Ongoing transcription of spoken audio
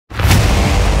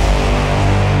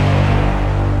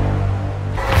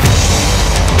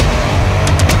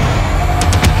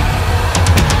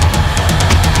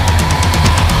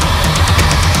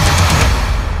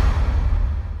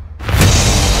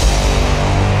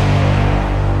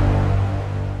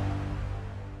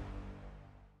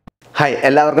Hi,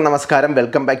 എല്ലാവർക്കും നമസ്കാരം.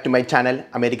 Welcome back to my channel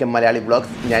American Malayali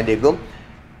vlogs. ഞാൻ രഘു.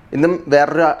 ഇന്നും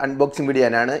വേറൊരു അൺബോക്സിംഗ് വീഡിയോ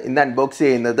ആണ്. ഇന്ന് അൺബോക്സ്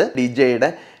ചെയ്യുന്നത് ഡിജെയുടെ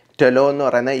ടെലോ എന്ന്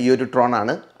പറയുന്ന ഈ ഒരു ഡ്രോൺ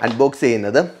ആണ് അൺബോക്സ്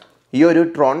ചെയ്യുന്നത്. ഈ ഒരു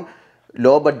ഡ്രോൺ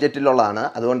ലോ ബഡ്ജറ്റിലുള്ളതാണ്,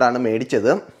 അതുകൊണ്ടാണ്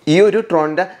മേടിച്ചത്. ഈ ഒരു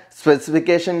ഡ്രോണിൻ്റെ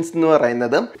സ്പെസിഫിക്കേഷൻസ് എന്ന്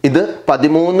പറയുന്നത് ഇത്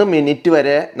 13 മിനിറ്റ്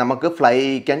വരെ നമുക്ക് ഫ്ലൈ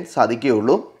ചെയ്യിക്കാൻ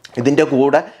സാധിക്കുകയുള്ളൂ. ഇതിൻ്റെ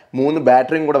കൂടെ 3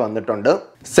 ബാറ്ററിയും കൂടെ വന്നിട്ടുണ്ട്.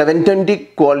 720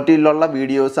 ക്വാളിറ്റിയിലുള്ള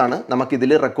വീഡിയോസാണ്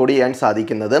നമുക്കിതിൽ റെക്കോർഡ് ചെയ്യാൻ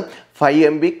സാധിക്കുന്നത്. 5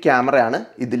 MB ക്യാമറയാണ്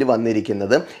ഇതിൽ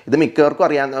വന്നിരിക്കുന്നത്. ഇത് മിക്കവർക്കും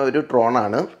അറിയാവുന്ന ഒരു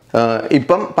ഡ്രോണാണ്.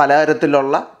 ഇപ്പം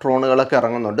പലതരത്തിലുള്ള ഡ്രോണുകളൊക്കെ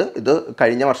ഇറങ്ങുന്നുണ്ട്. ഇത്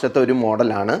കഴിഞ്ഞ വർഷത്തെ ഒരു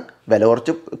മോഡലാണ്. വില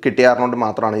കുറച്ച് കിട്ടിയാറുകൊണ്ട്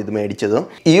മാത്രമാണ് ഇത് മേടിച്ചത്.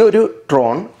 ഈ ഒരു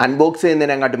ഡ്രോൺ അൺബോക്സ്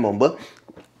ചെയ്യുന്നതിനെക്കാട്ടും മുമ്പ്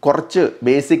കുറച്ച്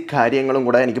ബേസിക് കാര്യങ്ങളും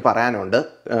കൂടെ എനിക്ക് പറയാനുണ്ട്.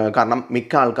 കാരണം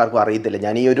മിക്ക ആൾക്കാർക്കും അറിയത്തില്ല.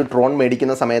 ഞാൻ ഈ ഒരു ഡ്രോൺ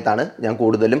മേടിക്കുന്ന സമയത്താണ് ഞാൻ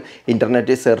കൂടുതലും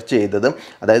ഇൻ്റർനെറ്റിൽ സെർച്ച് ചെയ്തത്.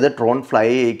 അതായത് drone fly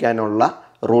ചെയ്യിക്കാനുള്ള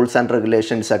rules and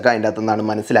regulations ഒക്കെ അതിൻ്റെ അകത്തുനിന്നാണ്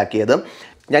മനസ്സിലാക്കിയത്.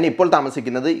 ഞാൻ ഇപ്പോൾ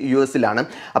താമസിക്കുന്നത് US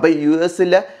അപ്പോൾ US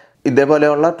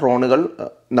ഇതേപോലെയുള്ള ഡ്രോണുകൾ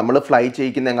നമ്മൾ ഫ്ലൈ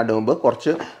ചെയ്യിക്കുന്നതിനെക്കാട്ട് മുമ്പ്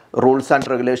കുറച്ച് റൂൾസ് ആൻഡ്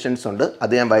റെഗുലേഷൻസ് ഉണ്ട്.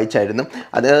 അത് ഞാൻ വായിച്ചായിരുന്നു.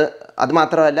 അത്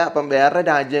മാത്രമല്ല, അപ്പം വേറെ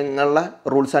രാജ്യങ്ങളിലെ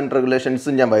റൂൾസ് ആൻഡ്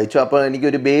റെഗുലേഷൻസും ഞാൻ വായിച്ചു. അപ്പോൾ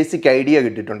എനിക്കൊരു ബേസിക് ഐഡിയ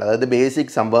കിട്ടിയിട്ടുണ്ട്. അതായത്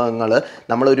ബേസിക് സംഭവങ്ങൾ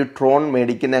നമ്മളൊരു ഡ്രോൺ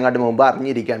മേടിക്കുന്നതിനെക്കാട്ട് മുമ്പ്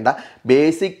അറിഞ്ഞിരിക്കേണ്ട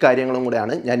ബേസിക് കാര്യങ്ങളും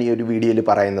കൂടെയാണ് ഞാൻ ഈ ഒരു വീഡിയോയിൽ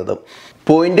പറയുന്നത്.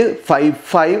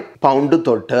 0.55 പൗണ്ട്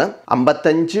തൊട്ട്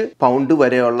 55 പൗണ്ട്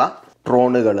വരെയുള്ള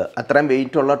ഡ്രോണുകൾ, അത്രയും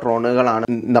വെയിറ്റുള്ള ഡ്രോണുകളാണ്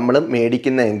നമ്മൾ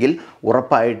മേടിക്കുന്നതെങ്കിൽ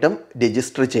ഉറപ്പായിട്ടും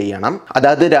രജിസ്റ്റർ ചെയ്യണം.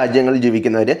 അതായത് രാജ്യങ്ങളിൽ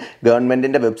ജീവിക്കുന്നവർ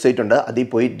ഗവൺമെൻറ്റിൻ്റെ വെബ്സൈറ്റ് ഉണ്ട്, അതിൽ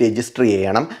പോയി രജിസ്റ്റർ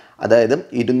ചെയ്യണം. അതായത്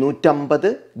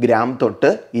 250 ഗ്രാം തൊട്ട്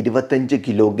 25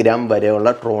 കിലോഗ്രാം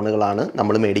വരെയുള്ള ഡ്രോണുകളാണ്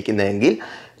നമ്മൾ മേടിക്കുന്നതെങ്കിൽ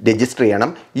രജിസ്റ്റർ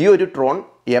ചെയ്യണം. ഈ ഒരു ഡ്രോൺ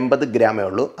 80 ഗ്രാമേ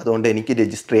ഉള്ളൂ, അതുകൊണ്ട് എനിക്ക്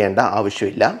രജിസ്റ്റർ ചെയ്യേണ്ട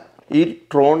ആവശ്യമില്ല. ഈ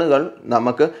ഡ്രോണുകൾ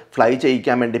നമുക്ക് ഫ്ലൈ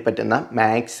ചെയ്യിക്കാൻ വേണ്ടി പറ്റുന്ന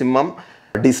മാക്സിമം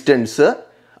ഡിസ്റ്റൻസ്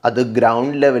അത്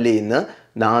ഗ്രൗണ്ട് ലെവലിൽ നിന്ന്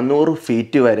 400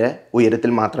 ഫീറ്റ് വരെ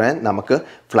ഉയരത്തിൽ മാത്രമേ നമുക്ക്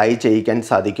ഫ്ലൈ ചെയ്യിക്കാൻ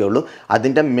സാധിക്കുകയുള്ളൂ.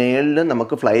 അതിൻ്റെ മേളിൽ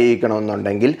നമുക്ക് ഫ്ലൈ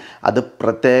ചെയ്യിക്കണമെന്നുണ്ടെങ്കിൽ അത്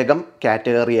പ്രത്യേകം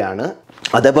കാറ്റഗറിയാണ്.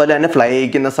 അതേപോലെ തന്നെ ഫ്ലൈ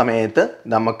ചെയ്യിക്കുന്ന സമയത്ത്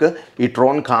നമുക്ക് ഈ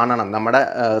ഡ്രോൺ കാണണം. നമ്മുടെ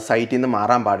സൈറ്റിൽ നിന്ന്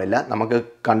മാറാൻ പാടില്ല, നമുക്ക്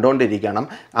കണ്ടുകൊണ്ടിരിക്കണം.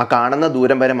 ആ കാണുന്ന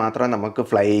ദൂരം വരെ മാത്രമേ നമുക്ക്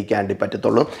ഫ്ലൈ ചെയ്യിക്കാൻ വേണ്ടി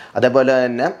പറ്റത്തുള്ളൂ. അതേപോലെ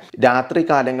തന്നെ രാത്രി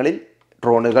കാലങ്ങളിൽ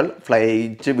ഡ്രോണുകൾ ഫ്ലൈ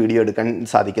ചെയ്യിച്ച് വീഡിയോ എടുക്കാൻ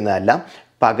സാധിക്കുന്നതല്ല.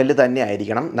 പകൽ തന്നെ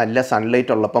ആയിരിക്കണം. നല്ല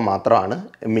സൺലൈറ്റ് ഉള്ളപ്പോൾ മാത്രമാണ്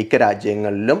മിക്ക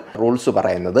രാജ്യങ്ങളിലും റൂൾസ്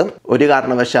പറയുന്നത്. ഒരു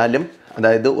കാരണവശാലും,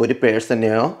 അതായത് ഒരു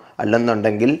പേഴ്സണെയോ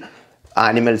അല്ലെന്നുണ്ടെങ്കിൽ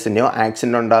ആനിമൽസിനെയോ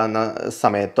ആക്സിഡൻ്റ് ഉണ്ടാകുന്ന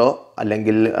സമയത്തോ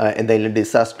അല്ലെങ്കിൽ എന്തെങ്കിലും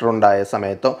ഡിസാസ്റ്റർ ഉണ്ടായ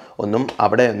സമയത്തോ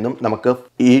അവിടെയൊന്നും നമുക്ക്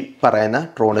ഈ പറയുന്ന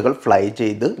ഡ്രോണുകൾ ഫ്ലൈ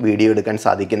ചെയ്ത് വീഡിയോ എടുക്കാൻ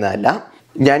സാധിക്കുന്നതല്ല.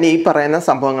 ഞാൻ ഈ പറയുന്ന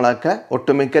സംഭവങ്ങളൊക്കെ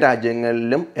ഒട്ടുമിക്ക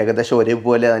രാജ്യങ്ങളിലും ഏകദേശം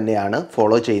ഒരേപോലെ തന്നെയാണ്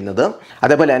ഫോളോ ചെയ്യുന്നത്.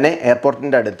 അതേപോലെ തന്നെ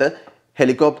എയർപോർട്ടിൻ്റെ അടുത്ത്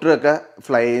ഹെലികോപ്റ്ററൊക്കെ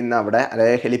ഫ്ലൈ ചെയ്യുന്ന അവിടെ,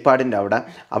 അതായത് ഹെലിപ്പാഡിൻ്റെ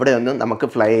അവിടെയൊന്നും നമുക്ക്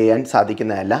ഫ്ലൈ ചെയ്യാൻ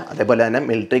സാധിക്കുന്നതല്ല. അതേപോലെ തന്നെ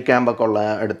മിലിറ്ററി ക്യാമ്പൊക്കെ ഉള്ള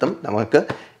ഇടത്തും നമുക്ക്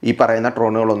ഈ പറയുന്ന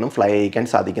ഡ്രോണുകളൊന്നും ഫ്ലൈ ചെയ്യിക്കാൻ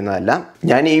സാധിക്കുന്നതല്ല.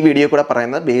 ഞാൻ ഈ വീഡിയോ കൂടെ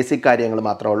പറയുന്നത് ബേസിക് കാര്യങ്ങൾ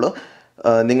മാത്രമേ ഉള്ളൂ.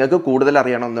 നിങ്ങൾക്ക് കൂടുതൽ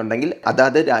അറിയണമെന്നുണ്ടെങ്കിൽ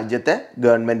അതാത് രാജ്യത്തെ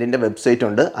ഗവൺമെൻറ്റിൻ്റെ വെബ്സൈറ്റ്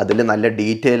ഉണ്ട്, അതിൽ നല്ല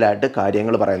ഡീറ്റെയിൽ ആയിട്ട്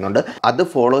കാര്യങ്ങൾ പറയുന്നുണ്ട്. അത്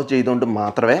ഫോളോ ചെയ്തുകൊണ്ട്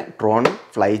മാത്രമേ ഡ്രോൺ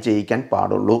ഫ്ലൈ ചെയ്യിക്കാൻ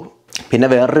പാടുള്ളൂ. പിന്നെ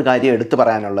വേറൊരു കാര്യം എടുത്തു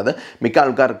പറയാനുള്ളത്, മിക്ക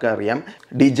ആൾക്കാർക്ക് അറിയാം,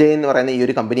 ഡിജെ എന്ന് പറയുന്ന ഈ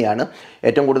ഒരു കമ്പനിയാണ്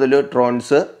ഏറ്റവും കൂടുതൽ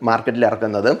ഡ്രോൺസ് മാർക്കറ്റിൽ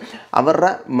ഇറക്കുന്നത്.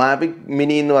 അവരുടെ മാവിക്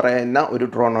മിനി എന്ന് പറയുന്ന ഒരു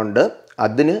ഡ്രോൺ ഉണ്ട്.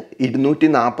 അതിന്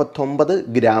 249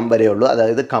 ഗ്രാം വരെയുള്ളൂ.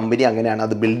 അതായത് കമ്പനി അങ്ങനെയാണ്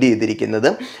അത് ബിൽഡ് ചെയ്തിരിക്കുന്നത്.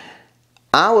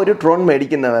 ആ ഒരു ഡ്രോൺ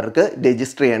മേടിക്കുന്നവർക്ക്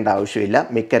രജിസ്റ്റർ ചെയ്യേണ്ട ആവശ്യമില്ല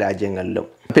മിക്ക രാജ്യങ്ങളിലും.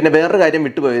 പിന്നെ വേറൊരു കാര്യം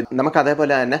വിട്ടുപോയത്, നമുക്ക്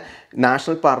അതേപോലെ തന്നെ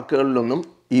നാഷണൽ പാർക്കുകളിലൊന്നും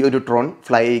ഈ ഒരു ഡ്രോൺ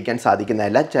ഫ്ലൈ ചെയ്യിക്കാൻ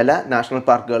സാധിക്കുന്നതല്ല. ചില നാഷണൽ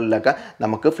പാർക്കുകളിലൊക്കെ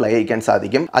നമുക്ക് ഫ്ലൈ ചെയ്യിക്കാൻ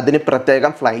സാധിക്കും. അതിന്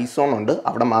പ്രത്യേകം ഫ്ലൈ സോൺ ഉണ്ട്,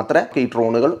 അവിടെ മാത്രമേ ഈ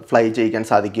ഡ്രോണുകൾ ഫ്ലൈ ചെയ്യിക്കാൻ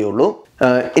സാധിക്കുകയുള്ളൂ.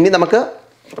 ഇനി നമുക്ക്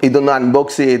ഇതൊന്ന്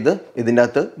അൺബോക്സ് ചെയ്ത് ഇതിൻ്റെ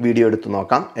അകത്ത് വീഡിയോ എടുത്ത്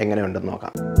നോക്കാം, എങ്ങനെയുണ്ടെന്ന്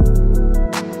നോക്കാം.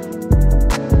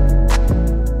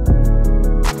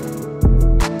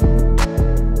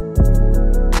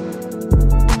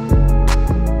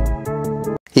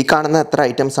 ഈ കാണുന്ന എത്ര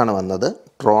ഐറ്റംസാണ് വന്നത്: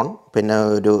 ഡ്രോൺ, പിന്നെ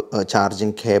ഒരു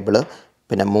ചാർജിങ് കേബിള്,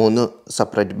 പിന്നെ 3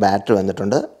 സെപ്പറേറ്റ് ബാറ്ററി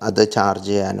വന്നിട്ടുണ്ട്, അത് ചാർജ്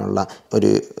ചെയ്യാനുള്ള ഒരു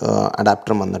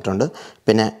അഡാപ്റ്ററും വന്നിട്ടുണ്ട്.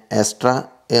 പിന്നെ എക്സ്ട്രാ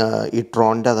ഈ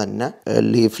ഡ്രോണിൻ്റെ തന്നെ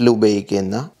ലീഫിൽ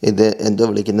ഉപയോഗിക്കുന്ന ഇത് എന്തോ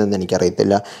വിളിക്കുന്നതെന്ന്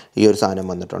എനിക്കറിയത്തില്ല, ഈ ഒരു സാധനം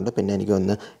വന്നിട്ടുണ്ട്. പിന്നെ എനിക്ക്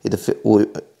ഒന്ന്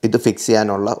ഇത് ഫിക്സ്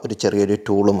ചെയ്യാനുള്ള ഒരു ചെറിയൊരു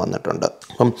ടൂളും വന്നിട്ടുണ്ട്.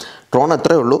 അപ്പം ഡ്രോൺ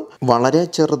അത്രയേ ഉള്ളൂ, വളരെ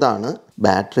ചെറുതാണ്.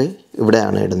 ബാറ്ററി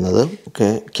ഇവിടെയാണ് ഇടുന്നത്. ഓക്കെ,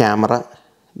 ക്യാമറ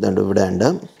ഇതുണ്ട്, ഇവിടെ ഉണ്ട്.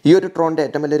 ഈ ഒരു ഡ്രോണിൻ്റെ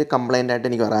ഏറ്റവും വലിയൊരു കംപ്ലൈൻ്റ് ആയിട്ട്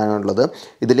എനിക്ക് പറയാനുള്ളത്,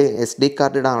 ഇതിൽ SD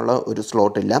കാർഡ് ഇടാനുള്ള ഒരു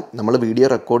സ്ലോട്ടില്ല. നമ്മൾ വീഡിയോ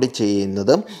റെക്കോർഡ്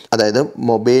ചെയ്യുന്നത്, അതായത്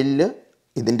മൊബൈലിൽ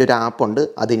ഇതിൻ്റെ ഒരു ആപ്പുണ്ട്,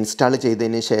 അത് ഇൻസ്റ്റാൾ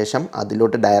ചെയ്തതിന് ശേഷം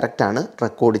അതിലോട്ട് ഡയറക്റ്റാണ്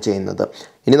റെക്കോർഡ് ചെയ്യുന്നത്.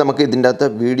 ഇനി നമുക്ക് ഇതിൻ്റെ അകത്ത്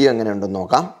വീഡിയോ എങ്ങനെയുണ്ടെന്ന്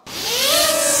നോക്കാം.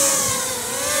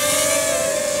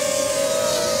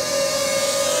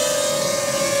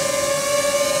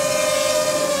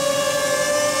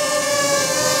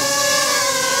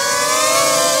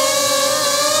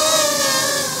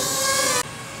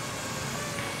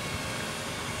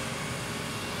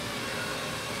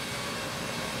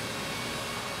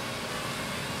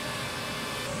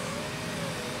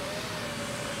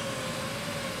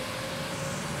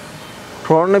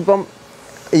 ഡ്രോണിപ്പം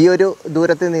ഈ ഒരു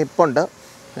ദൂരത്തിൽ നിൽപ്പുണ്ട്.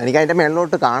 എനിക്കതിൻ്റെ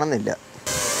മേളിലോട്ട് കാണുന്നില്ല.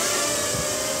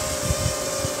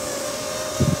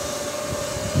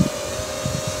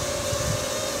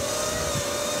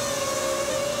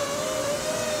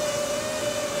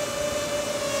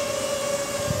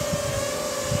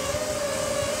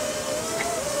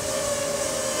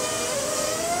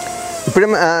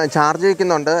 ഇപ്പോഴും ചാർജ്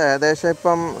വയ്ക്കുന്നുണ്ട്. ഏകദേശം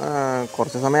ഇപ്പം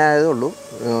കുറച്ച് സമയമായതേ ഉള്ളൂ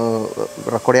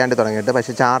റെക്കോർഡ് ചെയ്യാണ്ട് തുടങ്ങിയിട്ട്.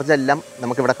 പക്ഷേ ചാർജെല്ലാം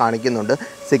നമുക്കിവിടെ കാണിക്കുന്നുണ്ട്,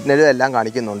 സിഗ്നലും എല്ലാം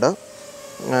കാണിക്കുന്നുണ്ട്.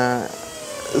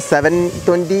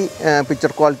 720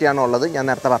 പിക്ചർ ക്വാളിറ്റിയാണ് ഉള്ളത്, ഞാൻ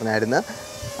നേരത്തെ പറഞ്ഞായിരുന്നു.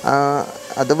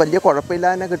 അത് വലിയ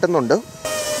കുഴപ്പമില്ല തന്നെ കിട്ടുന്നുണ്ട്.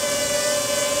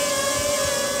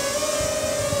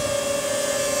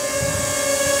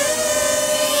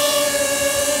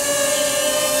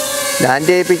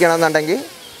 ലാൻഡ് ചെയ്യിപ്പിക്കണമെന്നുണ്ടെങ്കിൽ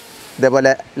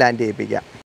ഇതേപോലെ ലാൻഡ് ചെയ്യിപ്പിക്കാം.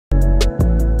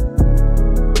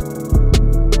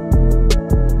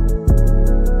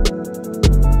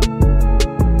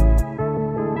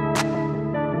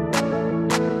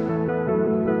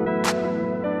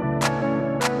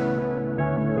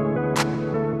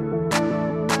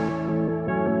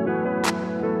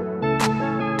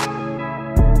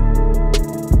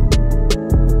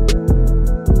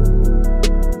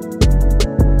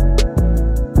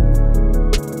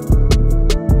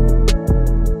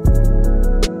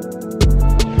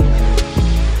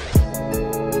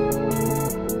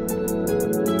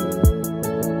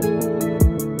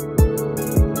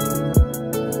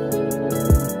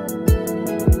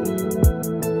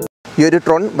 ഈ ഒരു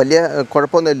ഡ്രോൺ വലിയ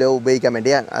കുഴപ്പമൊന്നുമില്ല ഉപയോഗിക്കാൻ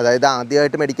വേണ്ടി. അതായത്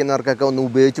ആദ്യമായിട്ട് മേടിക്കുന്നവർക്കൊക്കെ ഒന്ന്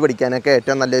ഉപയോഗിച്ച് പഠിക്കാനൊക്കെ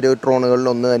ഏറ്റവും നല്ലൊരു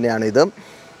ഡ്രോണുകളിലൊന്ന് തന്നെയാണ് ഇത്.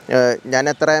 ഞാൻ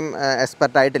അത്രയും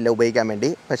എക്സ്പെർട്ടായിട്ടില്ല ഉപയോഗിക്കാൻ വേണ്ടി,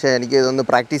 പക്ഷേ എനിക്ക് ഇതൊന്ന്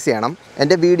പ്രാക്ടീസ് ചെയ്യണം.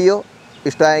 എൻ്റെ വീഡിയോ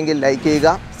ഇഷ്ടമായെങ്കിൽ ലൈക്ക് ചെയ്യുക.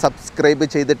 സബ്സ്ക്രൈബ്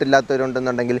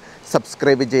ചെയ്തിട്ടില്ലാത്തവരുണ്ടെന്നുണ്ടെങ്കിൽ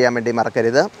സബ്സ്ക്രൈബ് ചെയ്യാൻ വേണ്ടി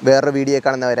മറക്കരുത്. വേറൊരു വീഡിയോ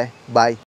കാണുന്നവരെ ബൈ.